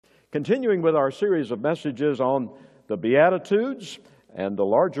Continuing with our series of messages on the Beatitudes and the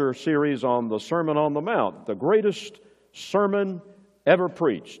larger series on the Sermon on the Mount. The greatest sermon ever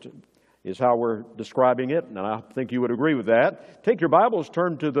preached is how we're describing it, and I think you would agree with that. Take your Bibles,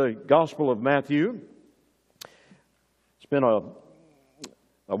 turn to the Gospel of Matthew. It's been a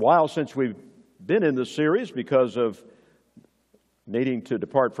while since we've been in this series because of needing to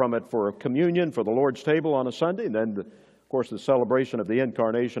depart from it for communion, for the Lord's table on a Sunday, and then, of course, the celebration of the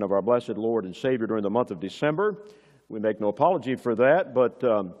incarnation of our blessed Lord and Savior during the month of December. We make no apology for that, but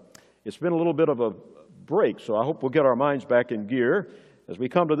it's been a little bit of a break, so I hope we'll get our minds back in gear as we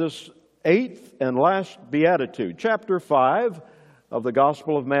come to this eighth and last Beatitude, chapter 5 of the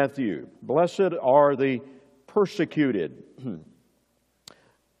Gospel of Matthew. Blessed are the persecuted.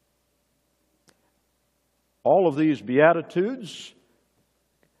 All of these Beatitudes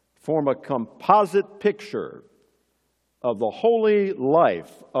form a composite picture of the holy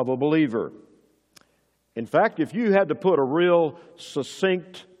life of a believer. In fact, if you had to put a real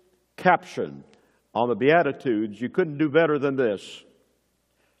succinct caption on the Beatitudes, you couldn't do better than this.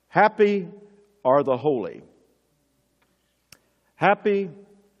 Happy are the holy. Happy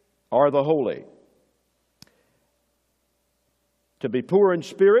are the holy. To be poor in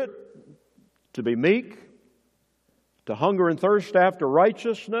spirit, to be meek, to hunger and thirst after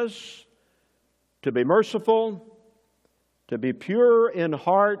righteousness, to be merciful, to be pure in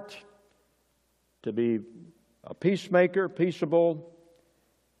heart, to be a peacemaker, peaceable.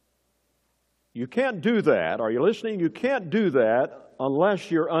 You can't do that. Are you listening? You can't do that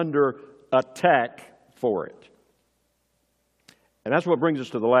unless you're under attack for it. And that's what brings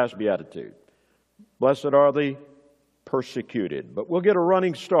us to the last Beatitude. Blessed are the persecuted. But we'll get a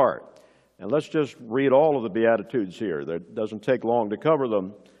running start. And let's just read all of the Beatitudes here. It doesn't take long to cover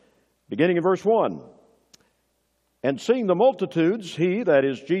them. Beginning in verse 1. And seeing the multitudes, he, that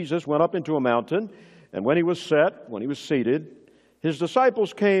is Jesus, went up into a mountain, and when he was seated, his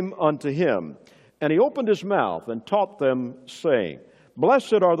disciples came unto him, and he opened his mouth and taught them, saying,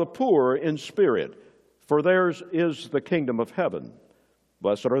 Blessed are the poor in spirit, for theirs is the kingdom of heaven.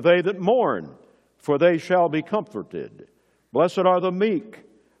 Blessed are they that mourn, for they shall be comforted. Blessed are the meek,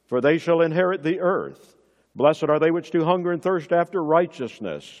 for they shall inherit the earth. Blessed are they which do hunger and thirst after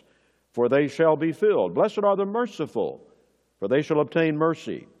righteousness, for they shall be filled. Blessed are the merciful, for they shall obtain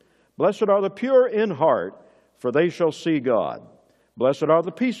mercy. Blessed are the pure in heart, for they shall see God. Blessed are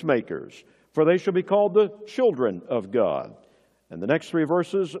the peacemakers, for they shall be called the children of God. And the next three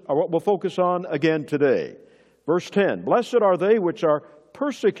verses are what we'll focus on again today. Verse 10, Blessed are they which are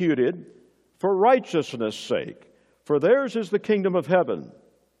persecuted for righteousness' sake, for theirs is the kingdom of heaven.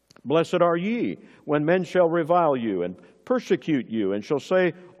 Blessed are ye when men shall revile you and persecute you, and shall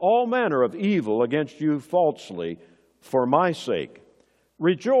say all manner of evil against you falsely for my sake.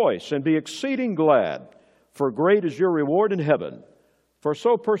 Rejoice and be exceeding glad, for great is your reward in heaven. For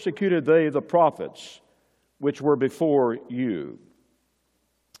so persecuted they the prophets which were before you.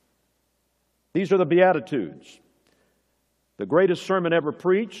 These are the Beatitudes. The greatest sermon ever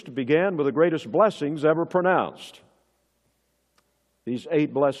preached began with the greatest blessings ever pronounced. These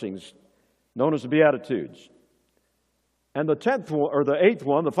 8 blessings, known as the Beatitudes. And the 10th one, or the 8th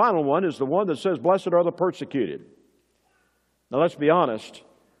one, the final one, is the one that says, Blessed are the persecuted. Now let's be honest,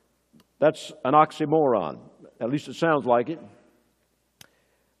 that's an oxymoron. At least it sounds like it.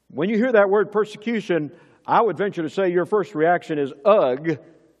 When you hear that word persecution, I would venture to say your first reaction is ugh,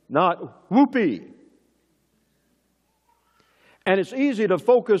 not whoopee. And it's easy to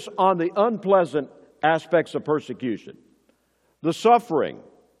focus on the unpleasant aspects of persecution. The suffering,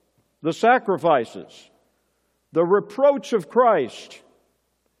 the sacrifices, the reproach of Christ,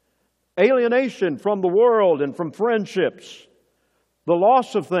 alienation from the world and from friendships, the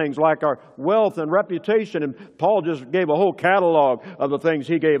loss of things like our wealth and reputation. And Paul just gave a whole catalog of the things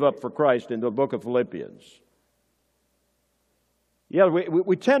he gave up for Christ in the book of Philippians. Yeah,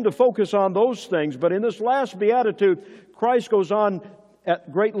 we tend to focus on those things, but in this last Beatitude, Christ goes on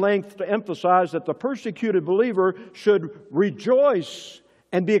at great length to emphasize that the persecuted believer should rejoice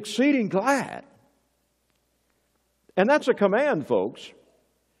and be exceeding glad. And that's a command, folks.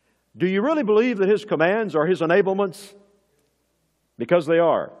 Do you really believe that his commands are his enablements? Because they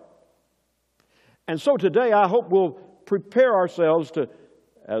are. And so today I hope we'll prepare ourselves to,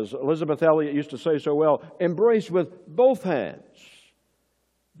 as Elizabeth Elliot used to say so well, embrace with both hands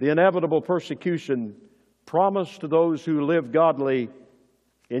the inevitable persecution promised to those who live godly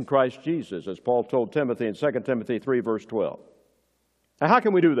in Christ Jesus, as Paul told Timothy in 2 Timothy 3, verse 12. Now, how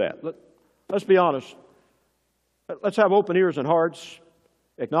can we do that? Let's be honest. Let's have open ears and hearts,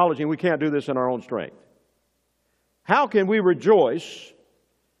 acknowledging we can't do this in our own strength. How can we rejoice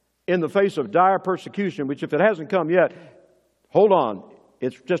in the face of dire persecution, which if it hasn't come yet, hold on,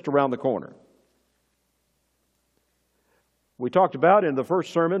 it's just around the corner. We talked about in the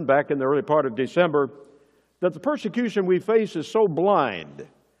first sermon back in the early part of December that the persecution we face is so blind.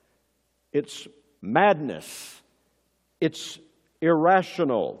 It's madness. It's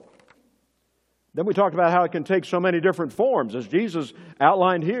irrational. Then we talked about how it can take so many different forms, as Jesus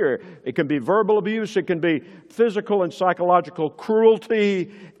outlined here. It can be verbal abuse, it can be physical and psychological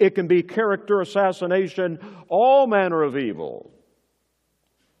cruelty, it can be character assassination, all manner of evil.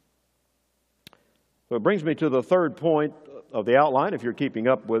 So it brings me to the third point of the outline, if you're keeping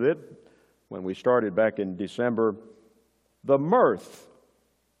up with it, when we started back in December, the mirth,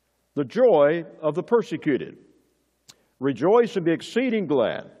 the joy of the persecuted. Rejoice and be exceeding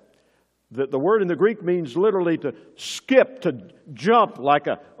glad. The word in the Greek means literally to skip, to jump like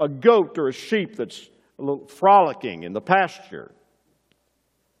a goat or a sheep that's a little frolicking in the pasture.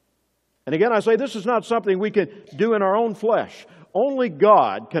 And again, I say this is not something we can do in our own flesh. Only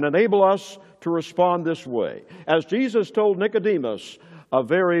God can enable us to respond this way. As Jesus told Nicodemus, a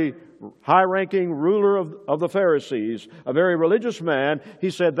very high-ranking ruler of the Pharisees, a very religious man, he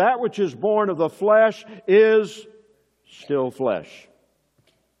said, that which is born of the flesh is still flesh.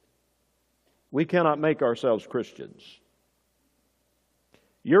 We cannot make ourselves Christians.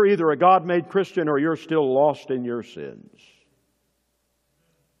 You're either a God-made Christian or you're still lost in your sins.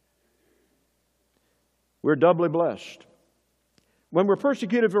 We're doubly blessed. When we're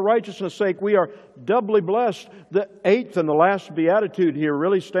persecuted for righteousness' sake, we are doubly blessed. The eighth and the last beatitude here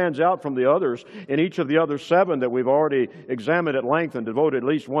really stands out from the others. In each of the other seven that we've already examined at length and devoted at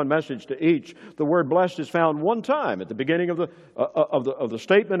least one message to each, the word blessed is found one time at the beginning of the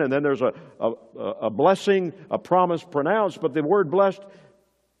statement, and then there's a blessing, a promise pronounced, but the word blessed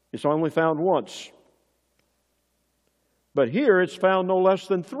is only found once. But here it's found no less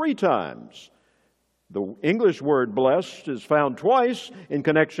than 3 times. The English word blessed is found twice in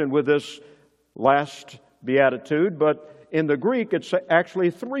connection with this last beatitude, but in the Greek it's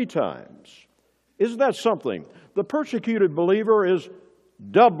actually 3 times. Isn't that something? The persecuted believer is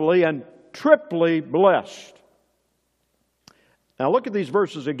doubly and triply blessed. Now look at these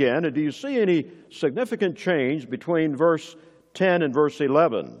verses again, and do you see any significant change between verse 10 and verse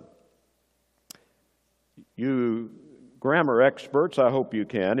 11? You grammar experts, I hope you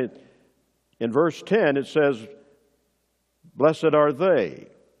can. In verse 10, it says, blessed are they.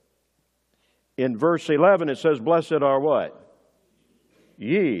 In verse 11, it says, blessed are what?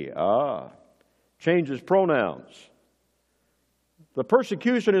 Ye. Changes pronouns. The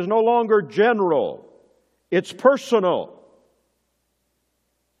persecution is no longer general. It's personal.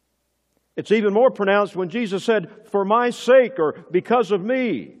 It's even more pronounced when Jesus said, for my sake or because of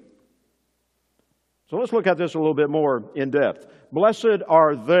me. So let's look at this a little bit more in depth. Blessed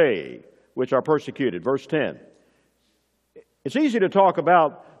are they which are persecuted. Verse 10. It's easy to talk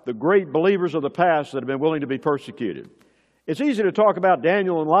about the great believers of the past that have been willing to be persecuted. It's easy to talk about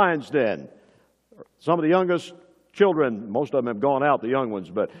Daniel in lion's den. Some of the youngest children, most of them have gone out, the young ones,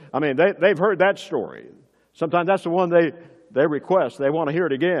 but I mean, they've heard that story. Sometimes that's the one they request. They want to hear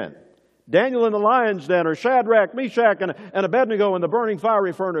it again. Daniel in the lion's den, or Shadrach, Meshach, and Abednego in the burning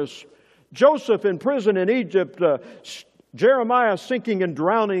fiery furnace. Joseph in prison in Egypt, Jeremiah sinking and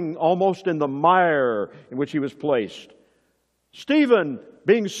drowning almost in the mire in which he was placed. Stephen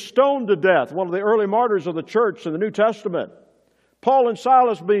being stoned to death, one of the early martyrs of the church in the New Testament. Paul and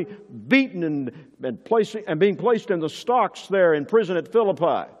Silas being beaten and being placed in the stocks there in prison at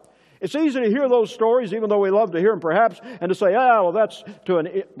Philippi. It's easy to hear those stories, even though we love to hear them perhaps, and to say, well, that's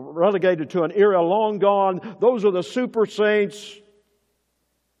relegated to an era long gone. Those are the super saints.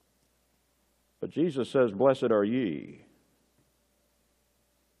 But Jesus says, blessed are ye.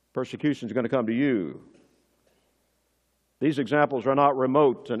 Persecution is going to come to you. These examples are not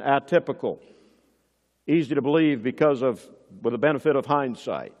remote and atypical, easy to believe with the benefit of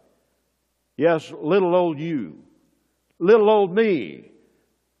hindsight. Yes, little old you, little old me,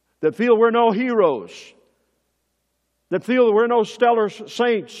 that feel we're no heroes, that feel that we're no stellar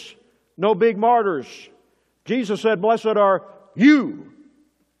saints, no big martyrs. Jesus said, blessed are you.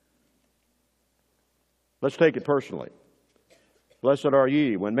 Let's take it personally. Blessed are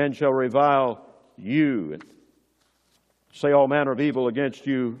ye when men shall revile you and say all manner of evil against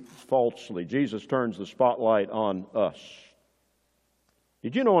you falsely. Jesus turns the spotlight on us.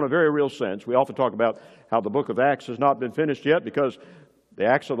 Did you know, in a very real sense, we often talk about how the book of Acts has not been finished yet because the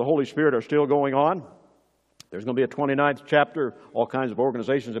acts of the Holy Spirit are still going on. There's going to be a 29th chapter. All kinds of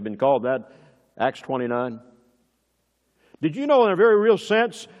organizations have been called that. Acts 29. Did you know, in a very real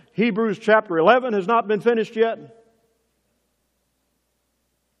sense, Hebrews chapter 11 has not been finished yet?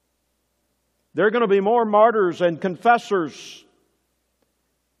 There are going to be more martyrs and confessors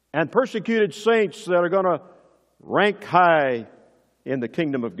and persecuted saints that are going to rank high in the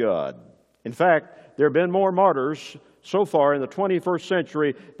kingdom of God. In fact, there have been more martyrs so far in the 21st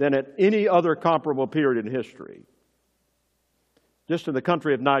century than at any other comparable period in history. Just in the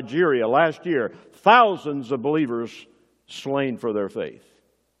country of Nigeria last year, thousands of believers slain for their faith.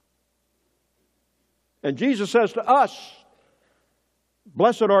 And Jesus says to us,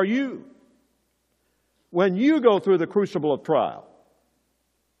 blessed are you when you go through the crucible of trial.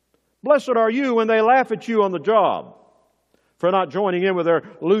 Blessed are you when they laugh at you on the job for not joining in with their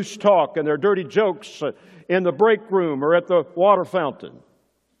loose talk and their dirty jokes in the break room or at the water fountain.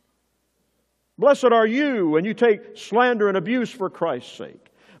 Blessed are you when you take slander and abuse for Christ's sake.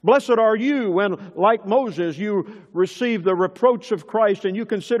 Blessed are you when, like Moses, you receive the reproach of Christ and you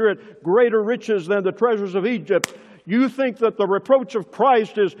consider it greater riches than the treasures of Egypt. You think that the reproach of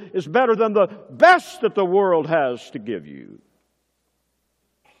Christ is better than the best that the world has to give you.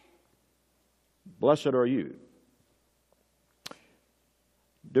 Blessed are you.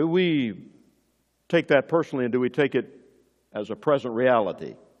 Do we take that personally, and do we take it as a present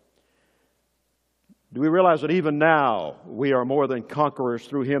reality? Do we realize that even now we are more than conquerors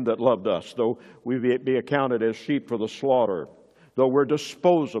through Him that loved us, though we be accounted as sheep for the slaughter, though we're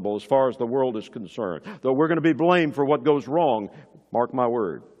disposable as far as the world is concerned, though we're going to be blamed for what goes wrong, mark my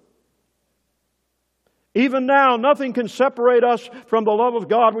word. Even now, nothing can separate us from the love of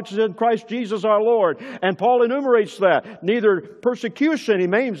God which is in Christ Jesus our Lord. And Paul enumerates that. Neither persecution, he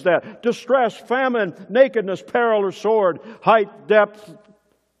names that, distress, famine, nakedness, peril, or sword, height, depth,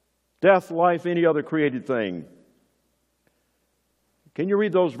 death, life, any other created thing. Can you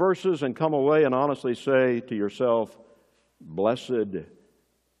read those verses and come away and honestly say to yourself, blessed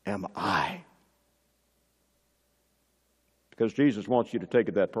am I? Because Jesus wants you to take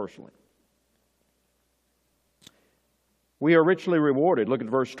it that personally. We are richly rewarded. Look at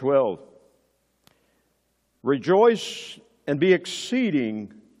verse 12. Rejoice and be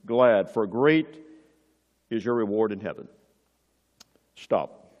exceeding glad, for great is your reward in heaven.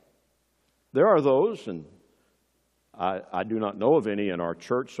 Stop. There are those, and I do not know of any in our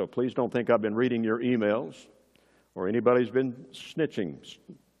church, so please don't think I've been reading your emails or anybody's been snitching,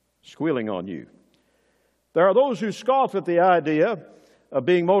 squealing on you. There are those who scoff at the idea of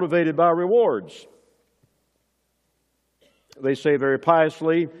being motivated by rewards. They say very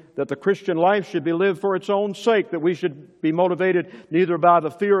piously that the Christian life should be lived for its own sake, that we should be motivated neither by the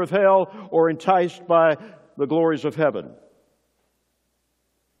fear of hell or enticed by the glories of heaven.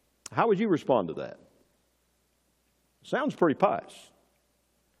 How would you respond to that? Sounds pretty pious.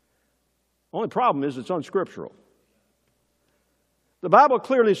 Only problem is it's unscriptural. The Bible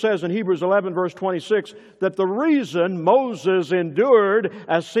clearly says in Hebrews 11, verse 26, that the reason Moses endured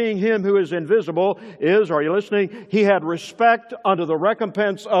as seeing Him who is invisible is, are you listening? He had respect unto the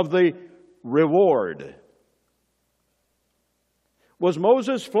recompense of the reward. Was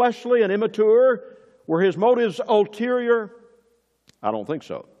Moses fleshly and immature? Were his motives ulterior? I don't think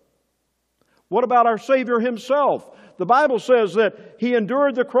so. What about our Savior Himself? The Bible says that He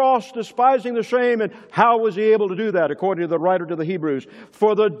endured the cross, despising the shame. And how was He able to do that? According to the writer to the Hebrews,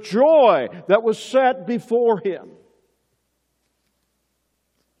 for the joy that was set before Him.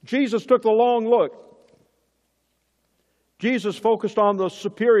 Jesus took the long look. Jesus focused on the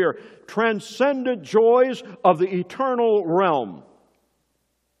superior, transcendent joys of the eternal realm.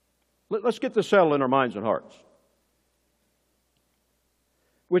 Let's get this settled in our minds and hearts.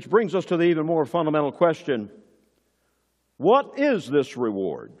 Which brings us to the even more fundamental question. What is this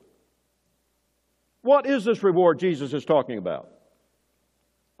reward? What is this reward Jesus is talking about?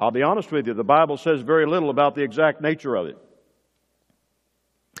 I'll be honest with you, the Bible says very little about the exact nature of it.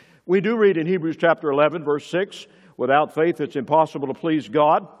 We do read in Hebrews chapter 11, verse 6, without faith it's impossible to please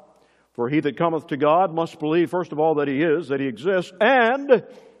God, for he that cometh to God must believe, first of all, that He is, that He exists, and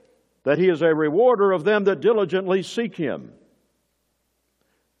that He is a rewarder of them that diligently seek Him.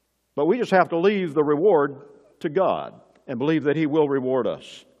 But we just have to leave the reward to God and believe that He will reward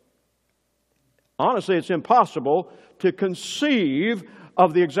us. Honestly, it's impossible to conceive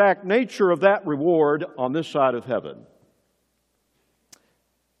of the exact nature of that reward on this side of heaven.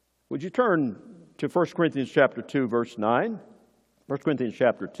 Would you turn to 1 Corinthians chapter 2, verse 9? 1 Corinthians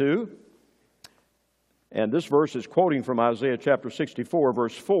chapter 2. And this verse is quoting from Isaiah chapter 64,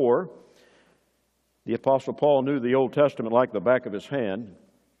 verse 4. The Apostle Paul knew the Old Testament like the back of his hand.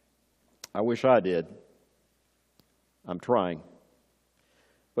 I wish I did. I'm trying.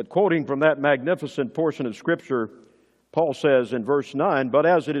 But quoting from that magnificent portion of Scripture, Paul says in verse 9, but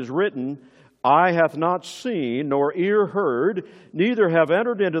as it is written, eye hath not seen, nor ear heard, neither have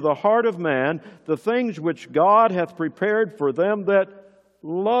entered into the heart of man the things which God hath prepared for them that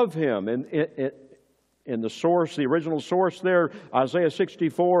love Him. In the source, the original source there, Isaiah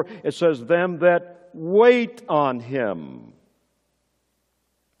 64, it says, them that wait on Him.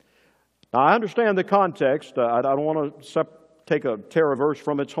 Now, I understand the context. I don't want to tear a verse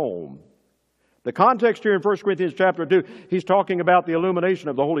from its home. The context here in 1 Corinthians chapter 2, he's talking about the illumination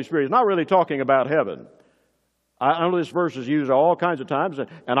of the Holy Spirit. He's not really talking about heaven. I know this verse is used all kinds of times,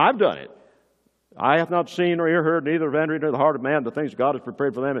 and I've done it. Eye hath not seen nor ear heard, neither have entered into the heart of man the things God has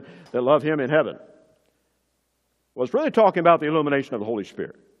prepared for them that love Him in heaven. Well, it's really talking about the illumination of the Holy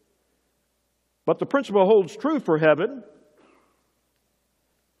Spirit. But the principle holds true for heaven,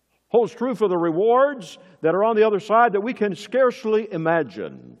 holds true for the rewards that are on the other side that we can scarcely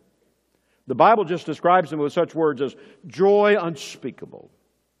imagine. The Bible just describes them with such words as joy unspeakable,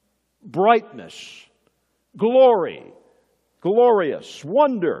 brightness, glory, glorious,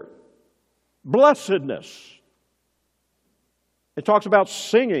 wonder, blessedness. It talks about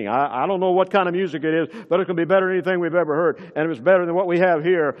singing. I don't know what kind of music it is, but it's going to be better than anything we've ever heard. And if it's better than what we have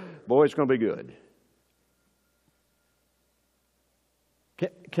here, boy, it's going to be good.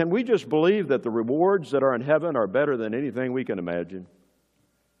 Can we just believe that the rewards that are in heaven are better than anything we can imagine?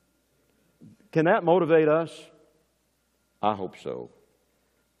 Can that motivate us? I hope so.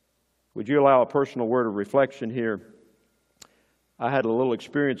 Would you allow a personal word of reflection here? I had a little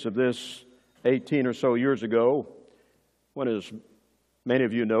experience of this 18 or so years ago when, as many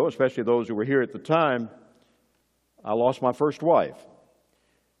of you know, especially those who were here at the time, I lost my first wife.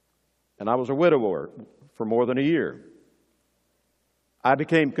 And I was a widower for more than a year. I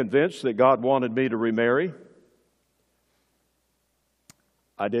became convinced that God wanted me to remarry.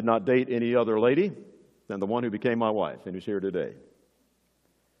 I did not date any other lady than the one who became my wife and who's here today.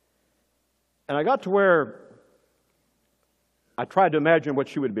 And I got to where I tried to imagine what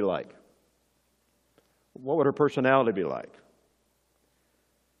she would be like. What would her personality be like?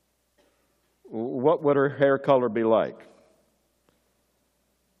 What would her hair color be like?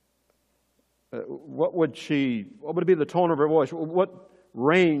 What would be the tone of her voice? What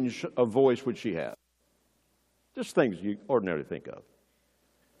range of voice would she have? Just things you ordinarily think of.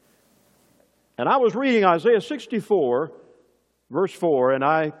 And I was reading Isaiah 64, verse 4, and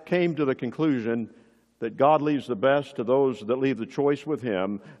I came to the conclusion that God leaves the best to those that leave the choice with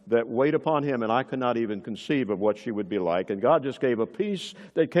Him, that wait upon Him, and I could not even conceive of what she would be like. And God just gave a peace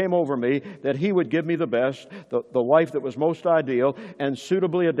that came over me, that He would give me the best, the wife that was most ideal and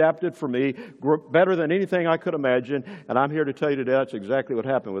suitably adapted for me, better than anything I could imagine. And I'm here to tell you today that's exactly what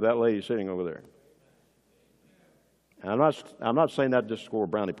happened with that lady sitting over there. And I'm not saying that just to score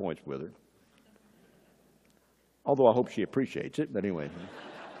brownie points with her. Although I hope she appreciates it, but anyway.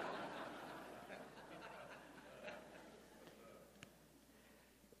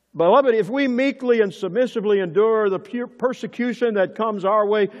 Beloved, if we meekly and submissively endure the persecution that comes our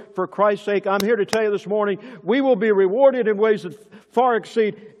way for Christ's sake, I'm here to tell you this morning, we will be rewarded in ways that far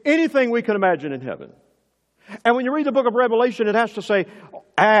exceed anything we can imagine in heaven. And when you read the book of Revelation, it has to say,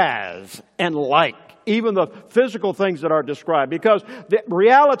 as and like, even the physical things that are described, because the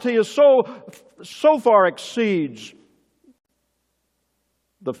reality is so far exceeds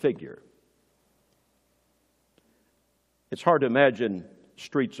the figure. It's hard to imagine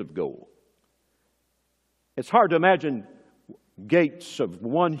streets of gold. It's hard to imagine gates of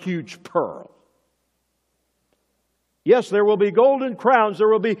one huge pearl. Yes, there will be golden crowns, there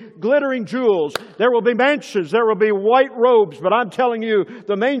will be glittering jewels, there will be mansions, there will be white robes, but I'm telling you,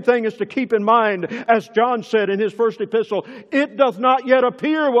 the main thing is to keep in mind, as John said in his first epistle, it doth not yet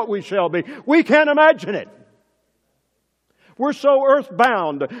appear what we shall be. We can't imagine it. We're so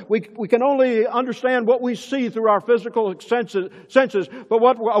earthbound. We can only understand what we see through our physical senses, but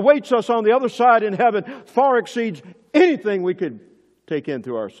what awaits us on the other side in heaven far exceeds anything we could take in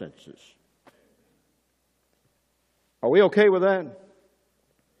through our senses. Are we okay with that?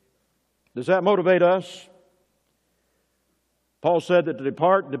 Does that motivate us? Paul said that to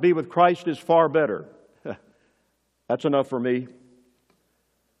depart and to be with Christ is far better. That's enough for me.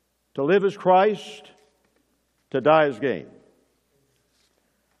 To live as Christ, to die as gain.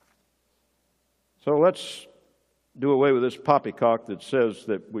 So let's do away with this poppycock that says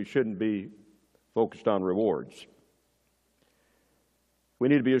that we shouldn't be focused on rewards. We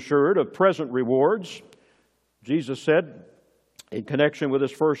need to be assured of present rewards. Jesus said, in connection with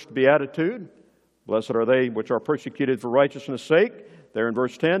his first beatitude, blessed are they which are persecuted for righteousness' sake. There in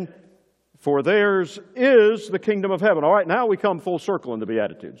verse 10, for theirs is the kingdom of heaven. All right, now we come full circle in the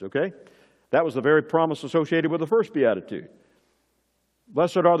Beatitudes, okay? That was the very promise associated with the first beatitude.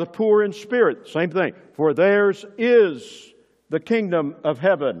 Blessed are the poor in spirit. Same thing. For theirs is the kingdom of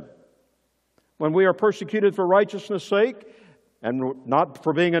heaven. When we are persecuted for righteousness' sake, and not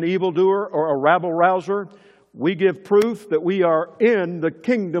for being an evildoer or a rabble-rouser, we give proof that we are in the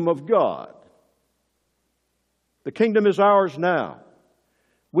kingdom of God. The kingdom is ours now.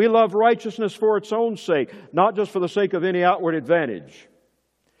 We love righteousness for its own sake, not just for the sake of any outward advantage.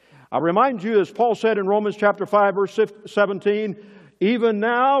 I remind you, as Paul said in Romans chapter 5, verse 17, even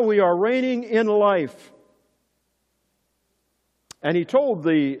now we are reigning in life. And he told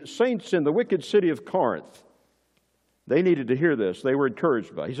the saints in the wicked city of Corinth, they needed to hear this. They were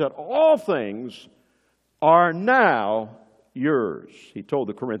encouraged by it. He said, all things are now yours. He told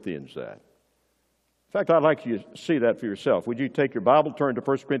the Corinthians that. In fact, I'd like you to see that for yourself. Would you take your Bible, turn to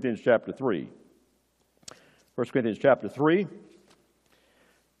 1 Corinthians chapter 3. 1 Corinthians chapter 3,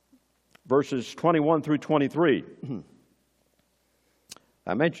 verses 21 through 23.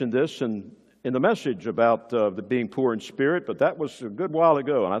 I mentioned this in the message about the being poor in spirit, but that was a good while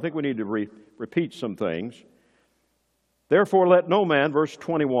ago, and I think we need to repeat some things. Therefore let no man, verse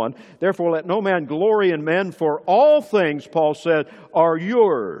 21, therefore let no man glory in men, for all things, Paul said, are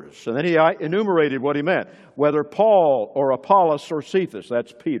yours. And then he enumerated what he meant. Whether Paul or Apollos or Cephas,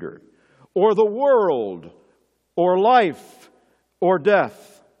 that's Peter, or the world, or life, or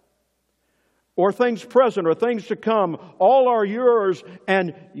death, or things present, or things to come, all are yours,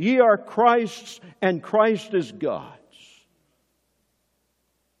 and ye are Christ's, and Christ is God's.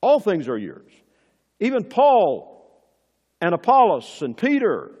 All things are yours. Even Paul and Apollos and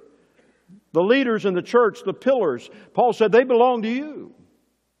Peter, the leaders in the church, the pillars, Paul said they belong to you.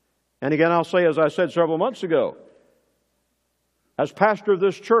 And again, I'll say, as I said several months ago, as pastor of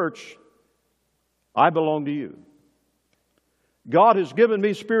this church, I belong to you. God has given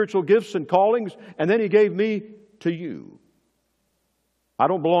me spiritual gifts and callings, and then He gave me to you. I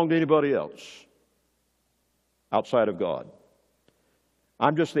don't belong to anybody else outside of God.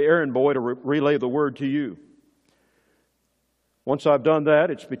 I'm just the errand boy to relay the word to you. Once I've done that,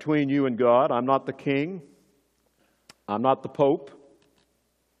 it's between you and God. I'm not the king. I'm not the pope.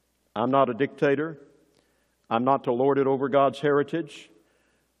 I'm not a dictator. I'm not to lord it over God's heritage.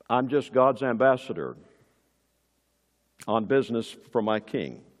 I'm just God's ambassador on business for my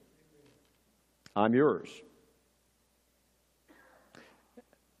king. I'm yours.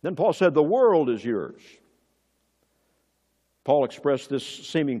 Then Paul said, the world is yours. Paul expressed this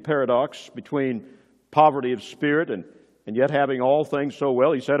seeming paradox between poverty of spirit and yet having all things so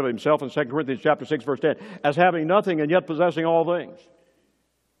well. He said of himself in 2 Corinthians chapter 6, verse 10, as having nothing and yet possessing all things.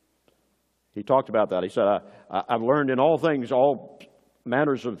 He talked about that. He said, I've learned in all things, all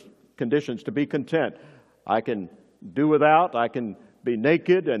manners of conditions, to be content. I can do without. I can be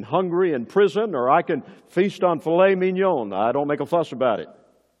naked and hungry in prison, or I can feast on filet mignon. I don't make a fuss about it.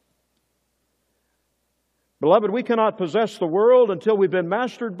 Beloved, we cannot possess the world until we've been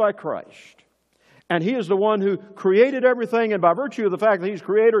mastered by Christ. And He is the one who created everything, and by virtue of the fact that He's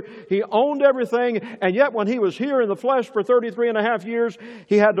Creator, He owned everything, and yet when He was here in the flesh for 33 and a half years,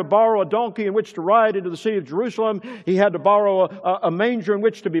 He had to borrow a donkey in which to ride into the city of Jerusalem. He had to borrow a manger in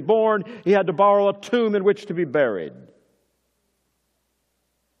which to be born. He had to borrow a tomb in which to be buried.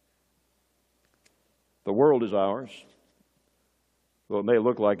 The world is ours. Well, it may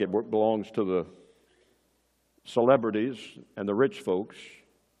look like it belongs to the celebrities and the rich folks.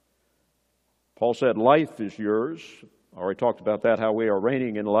 Paul said, life is yours. I already talked about that, how we are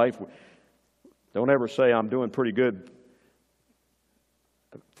reigning in life. Don't ever say, I'm doing pretty good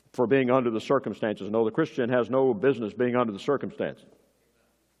for being under the circumstances. No, the Christian has no business being under the circumstances.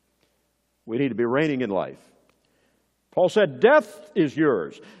 We need to be reigning in life. Paul said, death is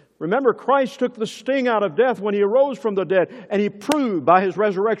yours. Remember, Christ took the sting out of death when He arose from the dead, and He proved by His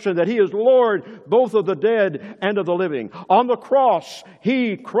resurrection that He is Lord both of the dead and of the living. On the cross,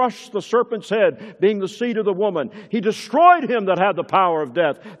 He crushed the serpent's head, being the seed of the woman. He destroyed him that had the power of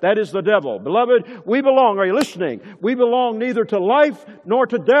death, that is the devil. Beloved, we belong, are you listening? We belong neither to life nor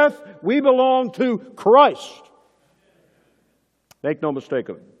to death. We belong to Christ. Make no mistake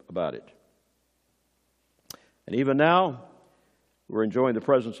about it. And even now, we're enjoying the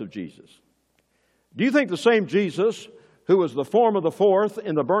presence of Jesus. Do you think the same Jesus who was the form of the fourth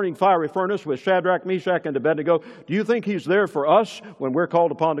in the burning fiery furnace with Shadrach, Meshach, and Abednego, do you think He's there for us when we're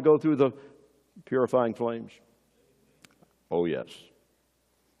called upon to go through the purifying flames? Oh, yes.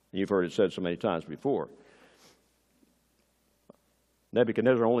 You've heard it said so many times before.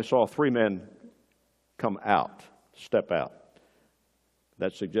 Nebuchadnezzar only saw 3 men step out.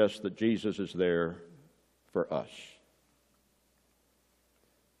 That suggests that Jesus is there for us.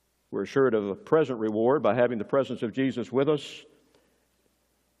 We're assured of a present reward by having the presence of Jesus with us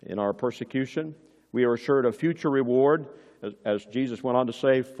in our persecution. We are assured of future reward, as Jesus went on to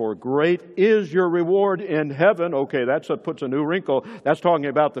say, for great is your reward in heaven. Okay, that puts a new wrinkle. That's talking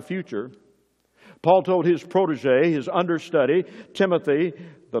about the future. Paul told his protege, his understudy, Timothy,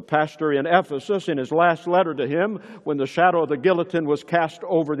 the pastor in Ephesus, in his last letter to him, when the shadow of the guillotine was cast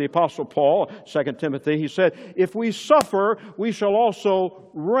over the Apostle Paul, 2 Timothy, he said, if we suffer, we shall also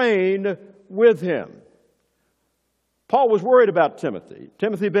reign with him. Paul was worried about Timothy.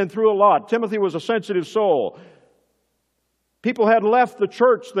 Timothy had been through a lot. Timothy was a sensitive soul. People had left the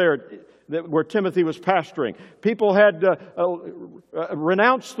church there where Timothy was pastoring. People had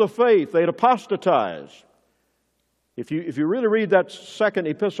renounced the faith. They had apostatized. If you really read that second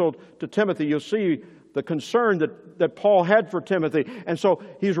epistle to Timothy, you'll see the concern that Paul had for Timothy. And so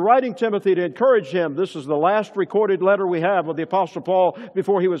he's writing Timothy to encourage him. This is the last recorded letter we have of the Apostle Paul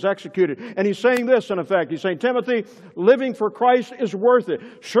before he was executed. And he's saying this, in effect. He's saying, Timothy, living for Christ is worth it.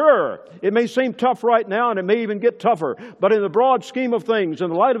 Sure, it may seem tough right now, and it may even get tougher. But in the broad scheme of things, in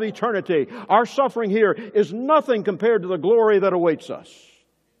the light of eternity, our suffering here is nothing compared to the glory that awaits us.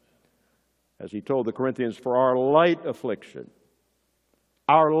 As he told the Corinthians, for our light affliction,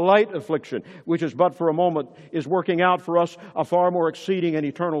 which is but for a moment, is working out for us a far more exceeding and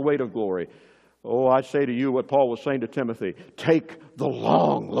eternal weight of glory. Oh, I say to you what Paul was saying to Timothy, take the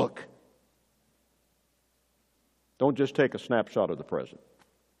long look. Don't just take a snapshot of the present.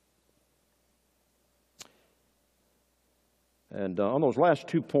 And on those last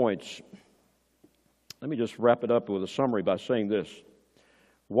 2 points, let me just wrap it up with a summary by saying this.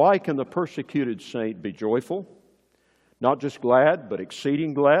 Why can the persecuted saint be joyful? Not just glad, but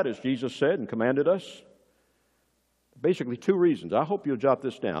exceeding glad, as Jesus said and commanded us. Basically 2 reasons. I hope you'll jot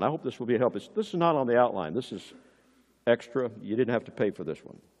this down. I hope this will be a help. This is not on the outline. This is extra. You didn't have to pay for this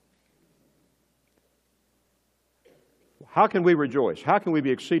one. How can we rejoice? How can we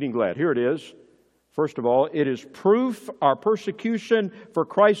be exceeding glad? Here it is. First of all, it is proof, our persecution for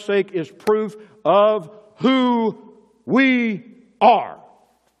Christ's sake is proof of who we are.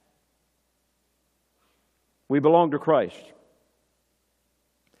 We belong to Christ.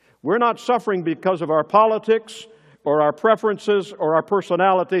 We're not suffering because of our politics or our preferences or our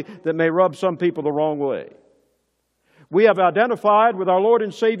personality that may rub some people the wrong way. We have identified with our Lord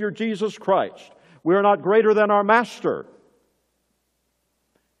and Savior Jesus Christ. We are not greater than our Master.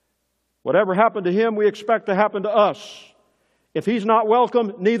 Whatever happened to Him, we expect to happen to us. If He's not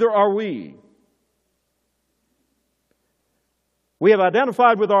welcome, neither are we. We have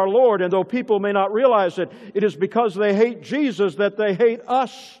identified with our Lord, and though people may not realize it, it is because they hate Jesus that they hate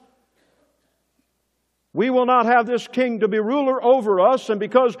us. We will not have this king to be ruler over us, and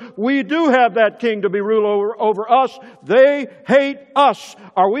because we do have that king to be ruler over us, they hate us.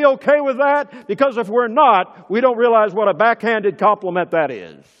 Are we okay with that? Because if we're not, we don't realize what a backhanded compliment that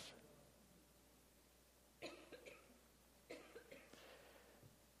is.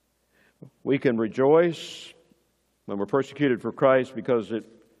 We can rejoice when we're persecuted for Christ because it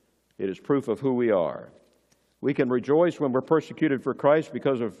is proof of who we are. We can rejoice when we're persecuted for Christ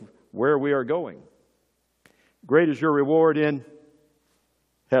because of where we are going. Great is your reward in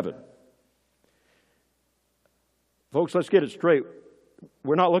heaven. Folks, let's get it straight.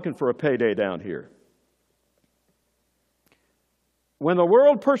 We're not looking for a payday down here. When the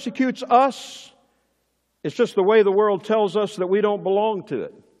world persecutes us, it's just the way the world tells us that we don't belong to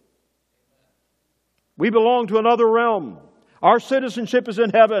it. We belong to another realm. Our citizenship is in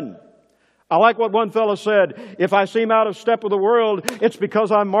heaven. I like what one fellow said, if I seem out of step with the world, it's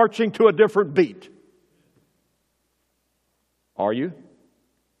because I'm marching to a different beat. Are you?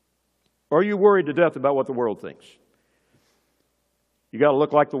 Or are you worried to death about what the world thinks? You got to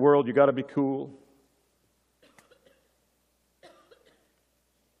look like the world, you got to be cool.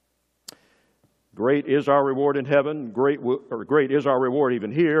 Great is our reward in heaven. Great is our reward even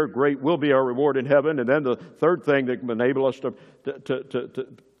here. Great will be our reward in heaven. And then the third thing that can enable us to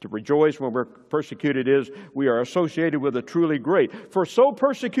rejoice when we're persecuted is we are associated with the truly great. For so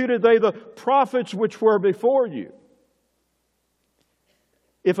persecuted they the prophets which were before you.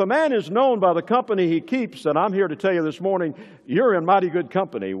 If a man is known by the company he keeps, then I'm here to tell you this morning, you're in mighty good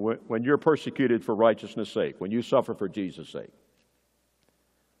company when you're persecuted for righteousness' sake, when you suffer for Jesus' sake.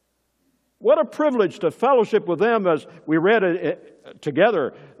 What a privilege to fellowship with them as we read it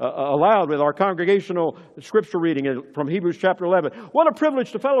together aloud with our congregational scripture reading from Hebrews chapter 11. What a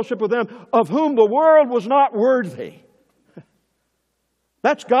privilege to fellowship with them of whom the world was not worthy.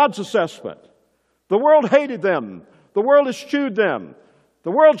 That's God's assessment. The world hated them. The world eschewed them. The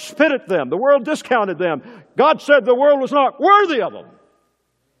world spit at them. The world discounted them. God said the world was not worthy of them.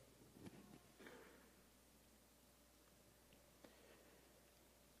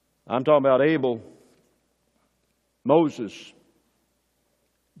 I'm talking about Abel, Moses,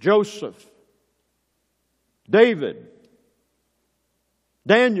 Joseph, David,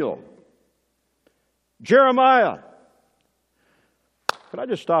 Daniel, Jeremiah. Could I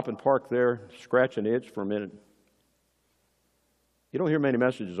just stop and park there, scratch an itch for a minute? You don't hear many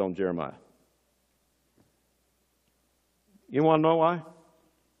messages on Jeremiah. You want to know why?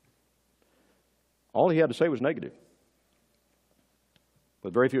 All he had to say was negative,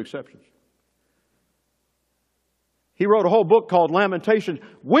 with very few exceptions. He wrote a whole book called Lamentations.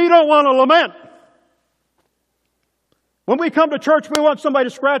 We don't want to lament. When we come to church, we want somebody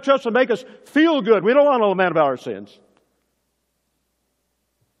to scratch us and make us feel good. We don't want to lament about our sins.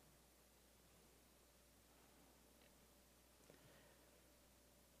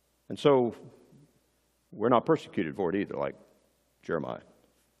 And so, we're not persecuted for it either, like Jeremiah.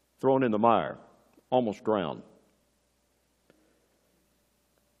 Thrown in the mire, almost drowned.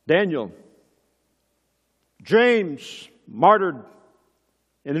 Daniel, James, martyred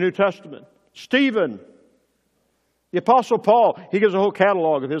in the New Testament. Stephen, the Apostle Paul, he gives a whole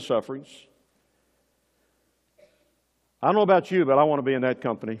catalog of his sufferings. I don't know about you, but I want to be in that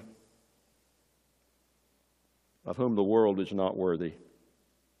company, of whom the world is not worthy.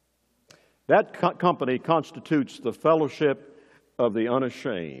 That company constitutes the fellowship of the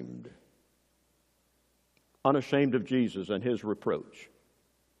unashamed. Unashamed of Jesus and his reproach.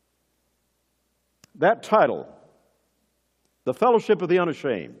 That title, the fellowship of the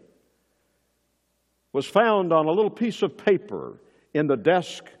unashamed, was found on a little piece of paper in the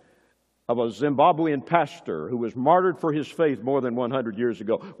desk of a Zimbabwean pastor who was martyred for his faith more than 100 years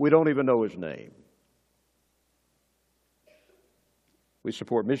ago. We don't even know his name. We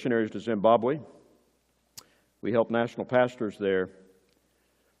support missionaries to Zimbabwe. We help national pastors there.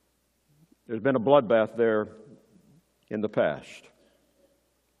 There's been a bloodbath there in the past.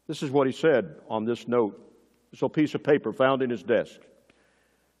 This is what he said on this note, this little piece of paper found in his desk.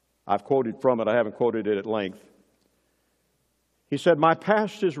 I've quoted from it. I haven't quoted it at length. He said, "My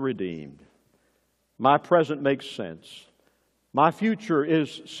past is redeemed. My present makes sense. My future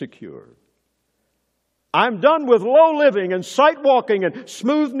is secure. I'm done with low living and sight walking and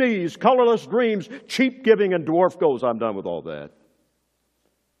smooth knees, colorless dreams, cheap giving and dwarf goals. I'm done with all that.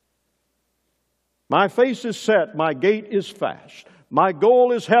 My face is set, my gait is fast. My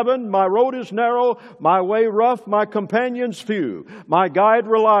goal is heaven, my road is narrow, my way rough, my companions few, my guide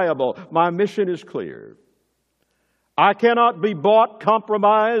reliable, my mission is clear. I cannot be bought,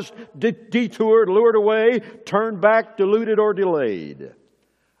 compromised, detoured, lured away, turned back, deluded, or delayed.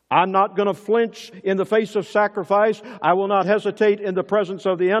 I'm not going to flinch in the face of sacrifice. I will not hesitate in the presence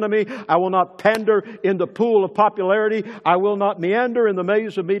of the enemy. I will not pander in the pool of popularity. I will not meander in the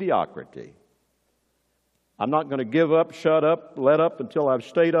maze of mediocrity. I'm not going to give up, shut up, let up until I've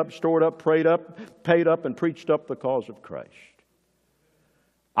stayed up, stored up, prayed up, paid up, and preached up the cause of Christ.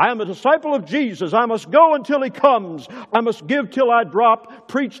 I am a disciple of Jesus. I must go until He comes. I must give till I drop,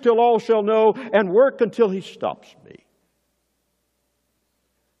 preach till all shall know, and work until He stops me.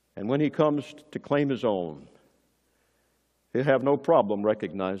 And when He comes to claim His own, He'll have no problem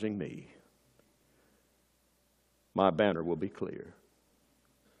recognizing me. My banner will be clear.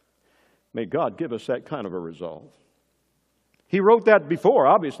 May God give us that kind of a resolve. He wrote that before,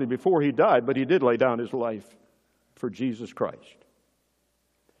 obviously before He died, but He did lay down His life for Jesus Christ.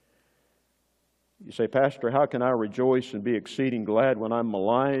 You say, Pastor, how can I rejoice and be exceeding glad when I'm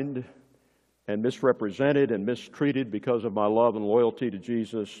maligned and misrepresented and mistreated because of my love and loyalty to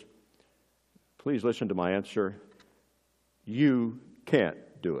Jesus? Please listen to my answer. You can't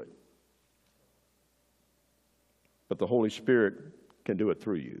do it. But the Holy Spirit can do it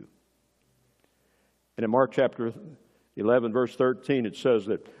through you. And in Mark chapter 11, verse 13, it says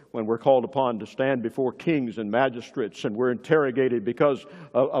that when we're called upon to stand before kings and magistrates and we're interrogated because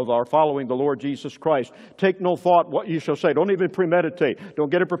of our following the Lord Jesus Christ, take no thought what you shall say. Don't even premeditate. Don't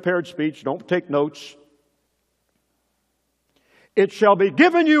get a prepared speech. Don't take notes. It shall be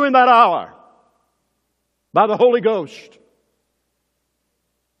given you in that hour by the Holy Ghost.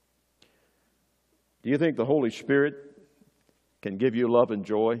 Do you think the Holy Spirit can give you love and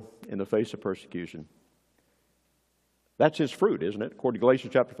joy in the face of persecution? That's His fruit, isn't it? According to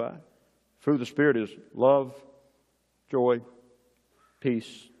Galatians chapter 5. Fruit of the Spirit is love, joy, peace,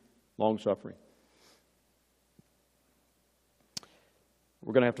 long-suffering.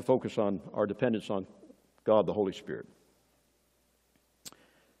 We're going to have to focus on our dependence on God, the Holy Spirit.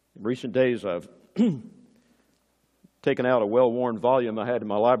 In recent days, I've taken out a well-worn volume I had in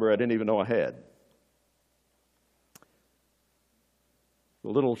my library I didn't even know I had. A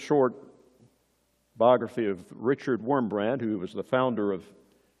little short biography of Richard Wurmbrand, who was the founder of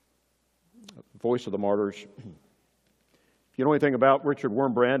Voice of the Martyrs. If you know anything about Richard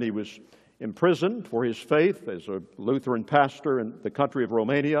Wurmbrand, he was imprisoned for his faith as a Lutheran pastor in the country of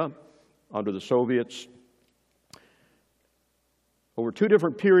Romania under the Soviets. Over 2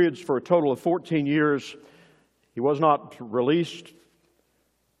 different periods for a total of 14 years, he was not released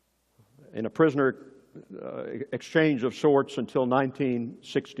in a prisoner exchange of sorts until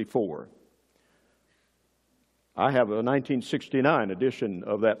 1964. I have a 1969 edition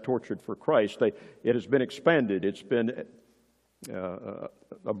of that Tortured for Christ. It has been expanded. It's been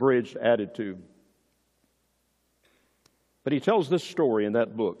abridged, added to. But he tells this story in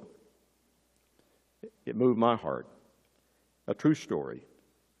that book. It moved my heart. A true story.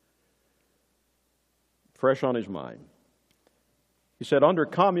 Fresh on his mind. He said, under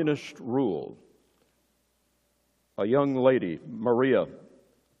communist rule, a young lady, Maria,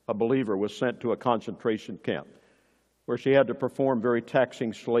 a believer, was sent to a concentration camp where she had to perform very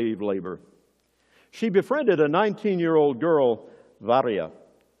taxing slave labor. She befriended a 19-year-old girl, Varia,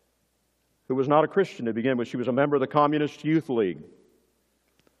 who was not a Christian to begin with. She was a member of the Communist Youth League.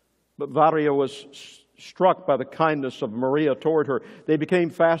 But Varia was struck by the kindness of Maria toward her. They became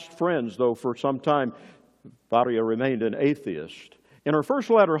fast friends, though for some time Varia remained an atheist. In her first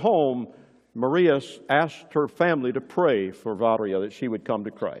letter home, Maria asked her family to pray for Varia that she would come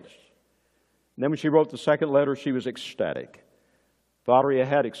to Christ. And then when she wrote the second letter, she was ecstatic. Varia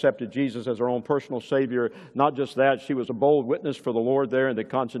had accepted Jesus as her own personal Savior. Not just that, she was a bold witness for the Lord there in the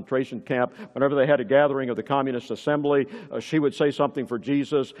concentration camp. Whenever they had a gathering of the Communist Assembly, she would say something for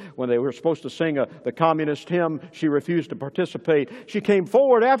Jesus. When they were supposed to sing the communist hymn, she refused to participate. She came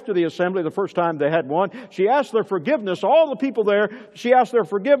forward after the assembly, the first time they had one. She asked their forgiveness, all the people there, she asked their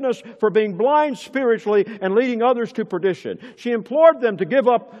forgiveness for being blind spiritually and leading others to perdition. She implored them to give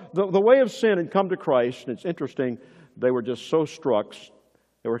up the way of sin and come to Christ. And it's interesting, they were just so struck,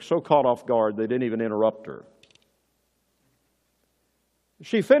 they were so caught off guard, they didn't even interrupt her.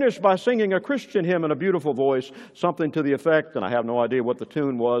 She finished by singing a Christian hymn in a beautiful voice, something to the effect, and I have no idea what the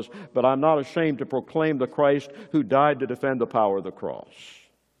tune was, but I'm not ashamed to proclaim the Christ who died to defend the power of the cross.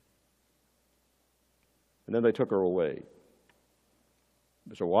 And then they took her away. It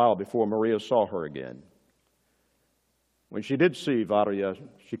was a while before Maria saw her again. When she did see Varia,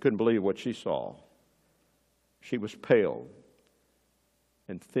 she couldn't believe what she saw. She was pale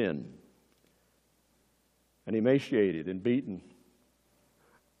and thin and emaciated and beaten.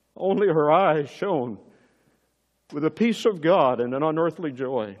 Only her eyes shone with the peace of God and an unearthly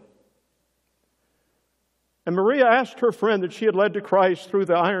joy. And Maria asked her friend that she had led to Christ through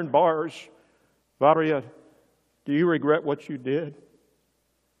the iron bars, Varia, do you regret what you did?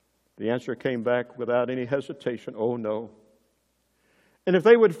 The answer came back without any hesitation, oh no. And if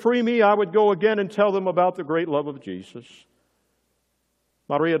they would free me, I would go again and tell them about the great love of Jesus.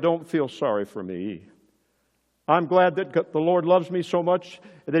 Maria, don't feel sorry for me. I'm glad that the Lord loves me so much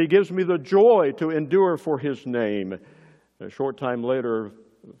that He gives me the joy to endure for His name. A short time later,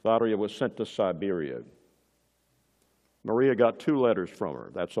 Varia was sent to Siberia. Maria got 2 letters from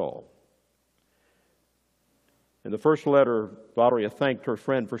her, that's all. In the first letter, Varia thanked her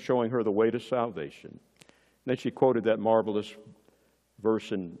friend for showing her the way to salvation. And then she quoted that marvelous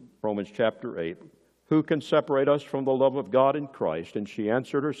verse in Romans chapter 8. Who can separate us from the love of God in Christ? And she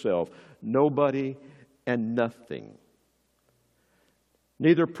answered herself, nobody and nothing.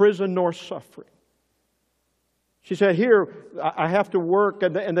 Neither prison nor suffering. She said, here, I have to work,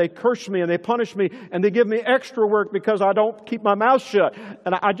 and they curse me, and they punish me, and they give me extra work because I don't keep my mouth shut.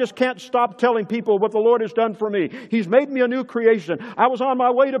 And I just can't stop telling people what the Lord has done for me. He's made me a new creation. I was on my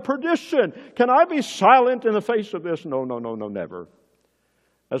way to perdition. Can I be silent in the face of this? No, never.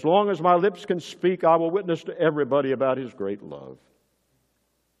 As long as my lips can speak, I will witness to everybody about His great love.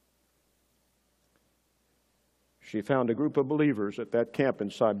 She found a group of believers at that camp in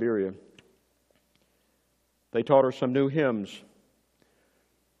Siberia. They taught her some new hymns.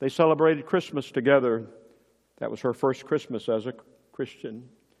 They celebrated Christmas together. That was her first Christmas as a Christian.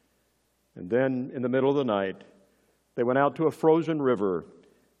 And then, in the middle of the night, they went out to a frozen river,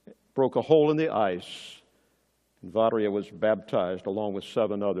 broke a hole in the ice, and Varia was baptized along with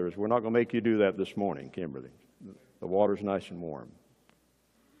 7 others. We're not going to make you do that this morning, Kimberly. The water's nice and warm.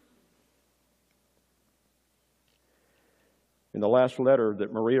 In the last letter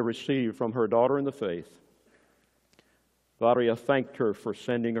that Maria received from her daughter in the faith, Varia thanked her for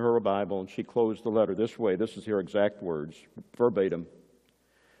sending her a Bible, and she closed the letter this way. This is her exact words, verbatim.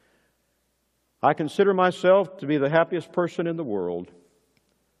 I consider myself to be the happiest person in the world.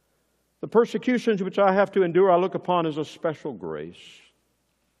 The persecutions which I have to endure, I look upon as a special grace.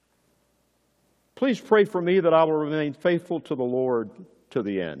 Please pray for me that I will remain faithful to the Lord to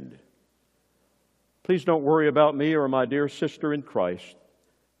the end. Please don't worry about me or my dear sister in Christ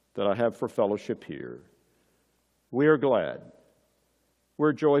that I have for fellowship here. We are glad.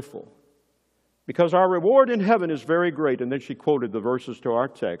 We're joyful. Because our reward in heaven is very great. And then she quoted the verses to our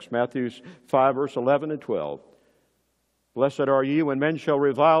text, Matthew 5, verse 11 and 12. Blessed are ye when men shall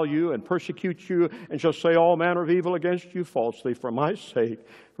revile you and persecute you and shall say all manner of evil against you falsely for my sake.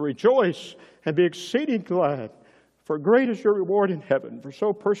 Rejoice and be exceeding glad, for great is your reward in heaven. For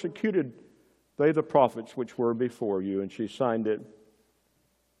so persecuted they the prophets which were before you. And she signed it,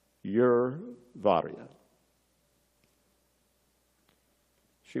 Your Varia.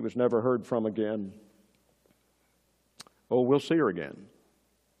 She was never heard from again. Oh, we'll see her again.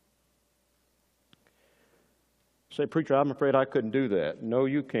 Say, preacher, I'm afraid I couldn't do that. No,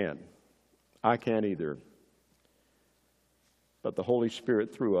 you can't. I can't either. But the Holy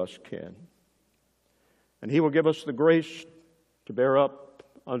Spirit through us can. And He will give us the grace to bear up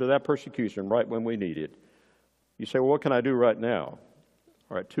under that persecution right when we need it. You say, well, what can I do right now?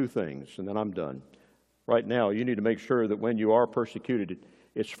 All right, two things, and then I'm done. Right now, you need to make sure that when you are persecuted,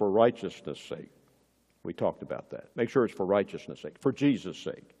 it's for righteousness' sake. We talked about that. Make sure it's for righteousness' sake, for Jesus'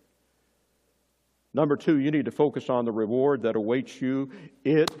 sake. Number two, you need to focus on the reward that awaits you.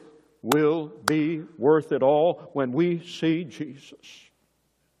 It will be worth it all when we see Jesus.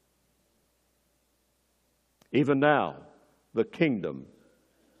 Even now, the kingdom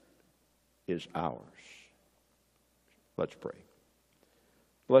is ours. Let's pray.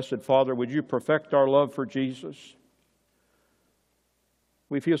 Blessed Father, would you perfect our love for Jesus?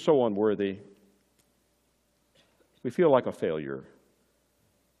 We feel so unworthy. We feel like a failure.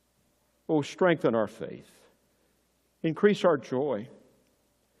 Oh, strengthen our faith. Increase our joy.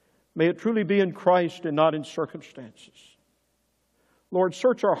 May it truly be in Christ and not in circumstances. Lord,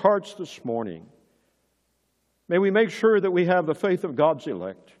 search our hearts this morning. May we make sure that we have the faith of God's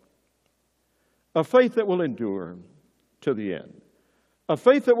elect, a faith that will endure to the end, a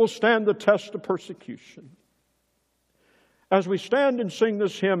faith that will stand the test of persecution. As we stand and sing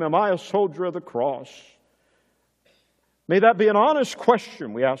this hymn, Am I a soldier of the cross? May that be an honest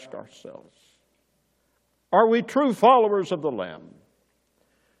question we ask ourselves. Are we true followers of the Lamb?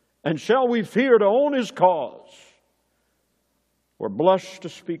 And shall we fear to own His cause or blush to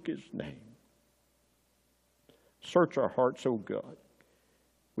speak His name? Search our hearts, O God.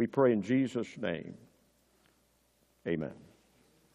 We pray in Jesus' name. Amen.